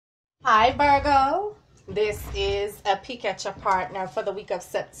Hi Virgo, this is a peek at your partner for the week of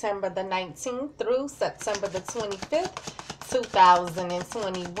September the 19th through September the 25th,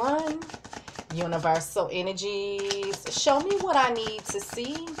 2021. Universal energies, show me what I need to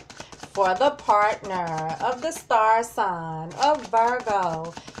see for the partner of the star sign of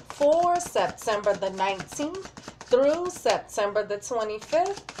Virgo for September the 19th through September the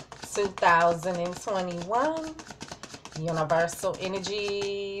 25th, 2021. Universal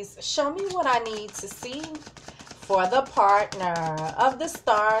energies, show me what I need to see for the partner of the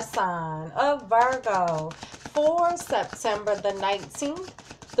star sign of Virgo for September the 19th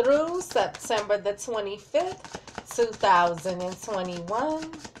through September the 25th, 2021.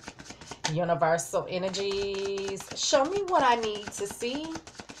 Universal energies, show me what I need to see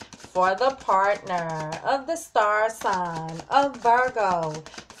for the partner of the star sign of Virgo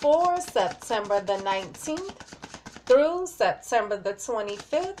for September the 19th through September the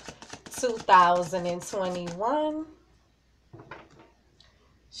 25th, 2021.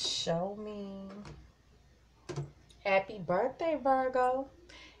 Show me. Happy birthday, Virgo.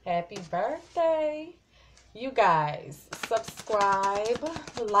 Happy birthday. You guys, subscribe,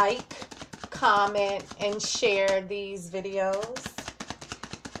 like, comment, and share these videos.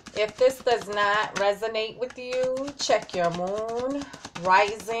 If this does not resonate with you, check your moon,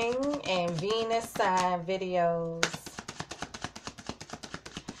 rising, and Venus sign videos.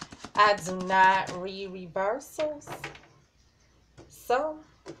 I do not read reversals. So,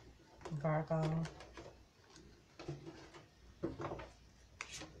 Virgo.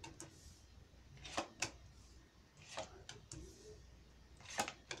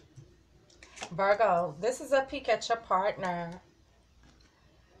 Virgo, this is a peek at your partner.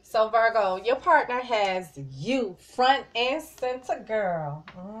 So Virgo, your partner has you front and center, girl.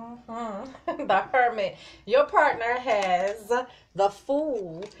 The Hermit. Your partner has the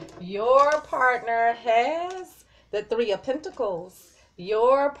Fool. Your partner has the Three of Pentacles.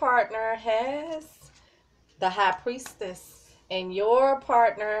 Your partner has the High Priestess. And your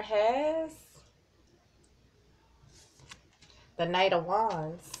partner has the Knight of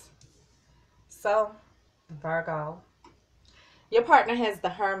Wands. So, Virgo, your partner has the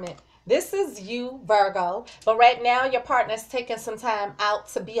Hermit. This is you, Virgo. But right now, your partner's taking some time out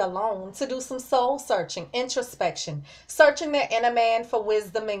to be alone, to do some soul searching, introspection, searching their inner man for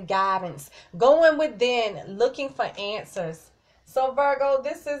wisdom and guidance, going within, looking for answers. So, Virgo,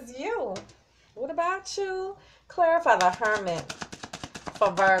 this is you. What about you? Clarify the Hermit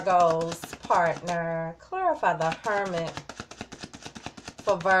for Virgo's partner. Clarify the Hermit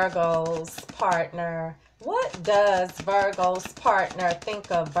for Virgo's partner. What does Virgo's partner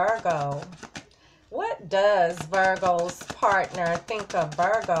think of Virgo? What does Virgo's partner think of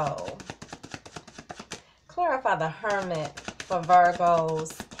Virgo? Clarify the Hermit for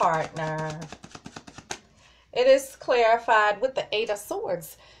Virgo's partner. It is clarified with the Eight of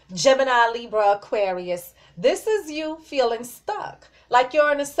Swords. Gemini, Libra, Aquarius. This is you feeling stuck, like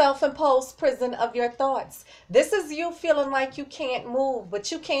you're in a self-imposed prison of your thoughts. This is you feeling like you can't move,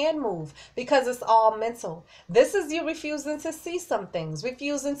 but you can move because it's all mental. This is you refusing to see some things,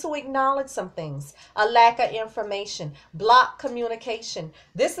 refusing to acknowledge some things, a lack of information, blocked communication.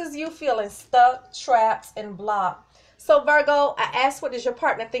 This is you feeling stuck, trapped, and blocked. So Virgo, I asked, what does your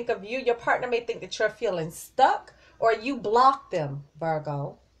partner think of you? Your partner may think that you're feeling stuck or you block them,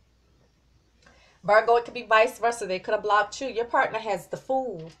 Virgo. Virgo, it could be vice versa. They could have blocked you. Your partner has the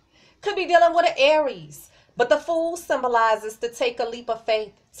Fool. Could be dealing with an Aries. But the Fool symbolizes to take a leap of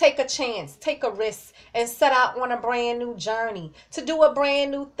faith, take a chance, take a risk, and set out on a brand new journey, to do a brand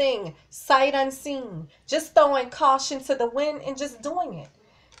new thing, sight unseen, just throwing caution to the wind and just doing it.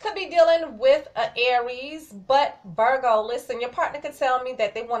 Could be dealing with an Aries, but Virgo, listen, your partner could tell me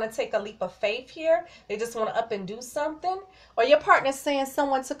that they want to take a leap of faith here. They just want to up and do something. Or your partner's saying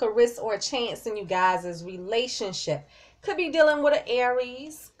someone took a risk or a chance in you guys' relationship. Could be dealing with an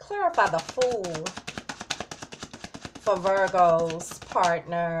Aries. Clarify the Fool for Virgo's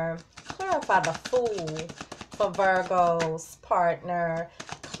partner. Clarify the Fool for Virgo's partner.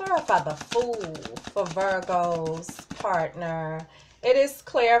 Clarify the Fool for Virgo's partner. It is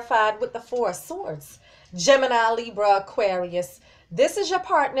clarified with the Four of Swords. Gemini, Libra, Aquarius. This is your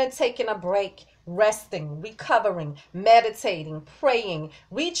partner taking a break, resting, recovering, meditating, praying,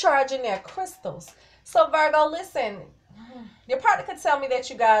 recharging their crystals. So Virgo, listen, your partner could tell me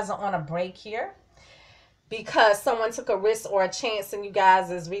that you guys are on a break here because someone took a risk or a chance in you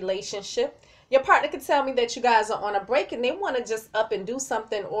guys' relationship. Your partner could tell me that you guys are on a break and they want to just up and do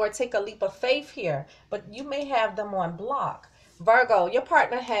something or take a leap of faith here, but you may have them on block. Virgo, your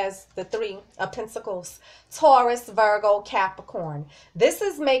partner has the Three of Pentacles. Taurus, Virgo, Capricorn. This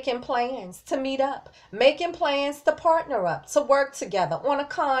is making plans to meet up, making plans to partner up, to work together on a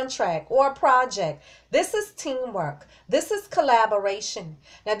contract or a project. This is teamwork. This is collaboration.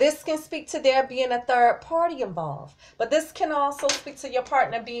 Now, this can speak to there being a third party involved, but this can also speak to your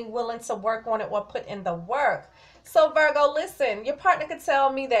partner being willing to work on it or put in the work. So, Virgo, listen, your partner could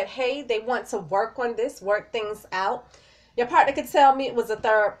tell me that, hey, they want to work on this, work things out. Your partner could tell me it was a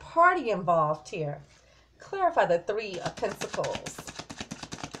third party involved here. Clarify the Three of Pentacles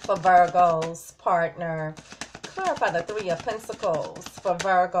for Virgo's partner. Clarify the Three of Pentacles for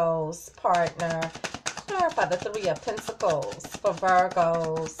Virgo's partner. Clarify the Three of Pentacles for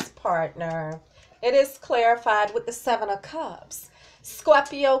Virgo's partner. It is clarified with the Seven of Cups.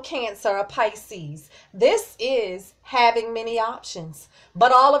 Scorpio, Cancer, or Pisces. This is having many options,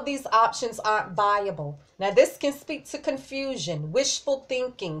 but all of these options aren't viable. Now, this can speak to confusion, wishful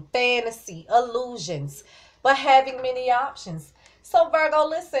thinking, fantasy, illusions, but having many options. So, Virgo,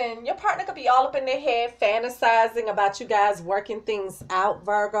 listen, your partner could be all up in their head fantasizing about you guys working things out,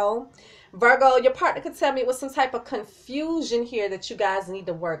 Virgo. Virgo, your partner could tell me it was some type of confusion here that you guys need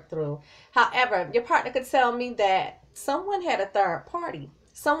to work through. However, your partner could tell me that someone had a third party.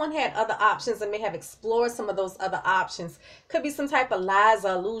 Someone had other options and may have explored some of those other options. Could be some type of lies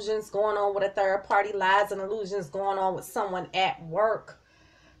or illusions going on with a third party, lies and illusions going on with someone at work.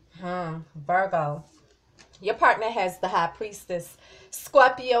 Virgo, your partner has the High Priestess.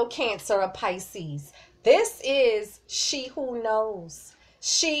 Scorpio, Cancer, or Pisces. This is she who knows.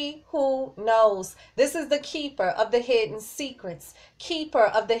 She who knows. This is the keeper of the hidden secrets, keeper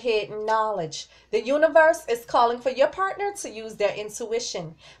of the hidden knowledge. The universe is calling for your partner to use their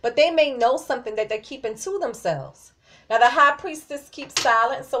intuition, but they may know something that they're keeping to themselves. Now, the High Priestess keeps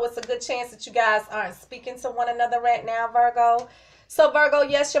silent, so it's a good chance that you guys aren't speaking to one another right now, Virgo. So, Virgo,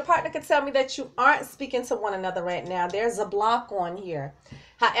 yes, your partner could tell me that you aren't speaking to one another right now. There's a block on here.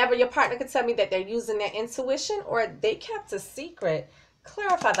 However, your partner could tell me that they're using their intuition or they kept a secret.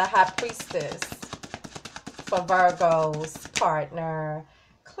 Clarify the High Priestess for Virgo's partner.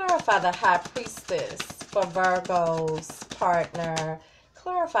 Clarify the High Priestess for Virgo's partner.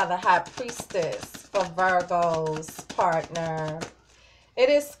 Clarify the High Priestess for Virgo's partner. It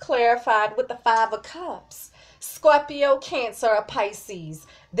is clarified with the Five of Cups. Scorpio, Cancer, or Pisces.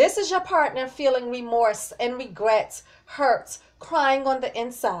 This is your partner feeling remorse and regret, hurt, crying on the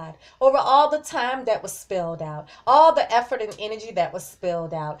inside over all the time that was spilled out, all the effort and energy that was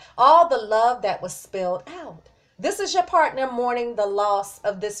spilled out, all the love that was spilled out. This is your partner mourning the loss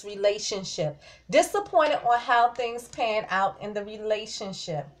of this relationship, disappointed on how things pan out in the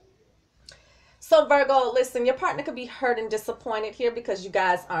relationship. So, Virgo, listen, your partner could be hurt and disappointed here because you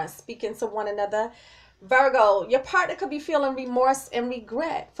guys aren't speaking to one another. Virgo, your partner could be feeling remorse and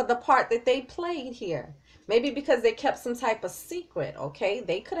regret for the part that they played here. Maybe because they kept some type of secret, okay?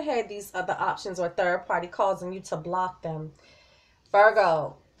 They could have had these other options or third party causing you to block them.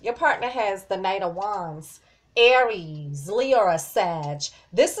 Virgo, your partner has the Knight of Wands. Aries, Leo, or Sag.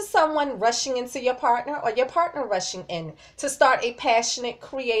 This is someone rushing into your partner or your partner rushing in to start a passionate,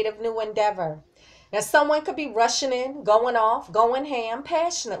 creative new endeavor. Now, someone could be rushing in, going off, going ham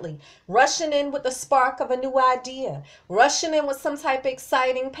passionately, rushing in with the spark of a new idea, rushing in with some type of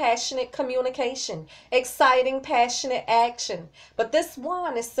exciting, passionate communication, exciting, passionate action. But this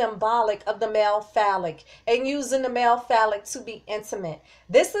wand is symbolic of the male phallic and using the male phallic to be intimate.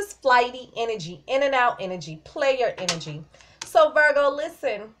 This is flighty energy, in and out energy, player energy. So, Virgo,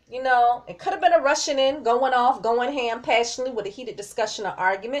 listen, you know, it could have been a rushing in, going off, going ham passionately with a heated discussion or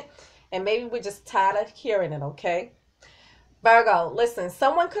argument. And maybe we're just tired of hearing it, okay? Virgo, listen,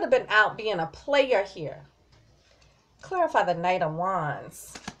 someone could have been out being a player here. Clarify the Knight of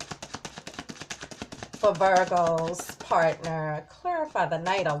Wands for Virgo's partner. Clarify the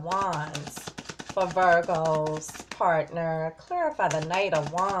Knight of Wands for Virgo's partner. Clarify the Knight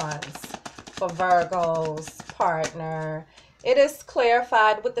of Wands for Virgo's partner. It is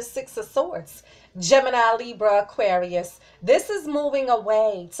clarified with the Six of Swords. Gemini, Libra, Aquarius. This is moving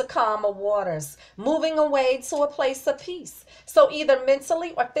away to calmer waters, moving away to a place of peace. So either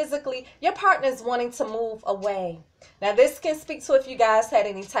mentally or physically, your partner is wanting to move away. Now, this can speak to if you guys had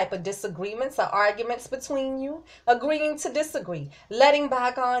any type of disagreements or arguments between you, agreeing to disagree, letting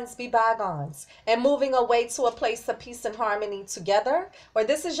bygones be bygones, and moving away to a place of peace and harmony together. Or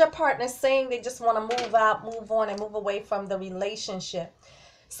this is your partner saying they just want to move out, move on, and move away from the relationship.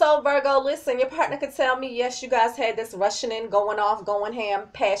 So, Virgo, listen, your partner could tell me, yes, you guys had this rushing in, going off, going ham,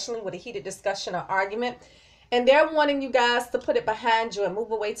 passionately with a heated discussion or argument. And they're wanting you guys to put it behind you and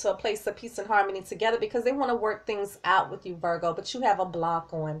move away to a place of peace and harmony together because they want to work things out with you, Virgo, but you have a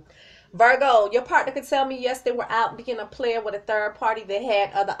block on. Virgo, your partner could tell me, yes, they were out being a player with a third party. They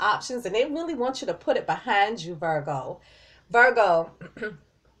had other options, and they really want you to put it behind you, Virgo. Virgo,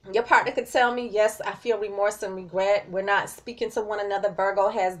 your partner could tell me, yes, I feel remorse and regret. We're not speaking to one another. Virgo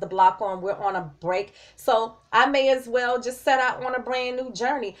has the block on. We're on a break. So I may as well just set out on a brand new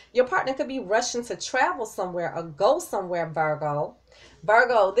journey. Your partner could be rushing to travel somewhere or go somewhere, Virgo.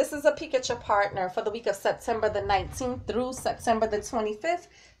 Virgo, this is a peek at your partner for the week of September the 19th through September the 25th,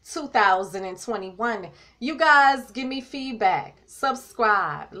 2021. You guys give me feedback,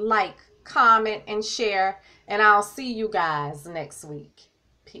 subscribe, like, comment, and share, and I'll see you guys next week.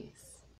 Peace.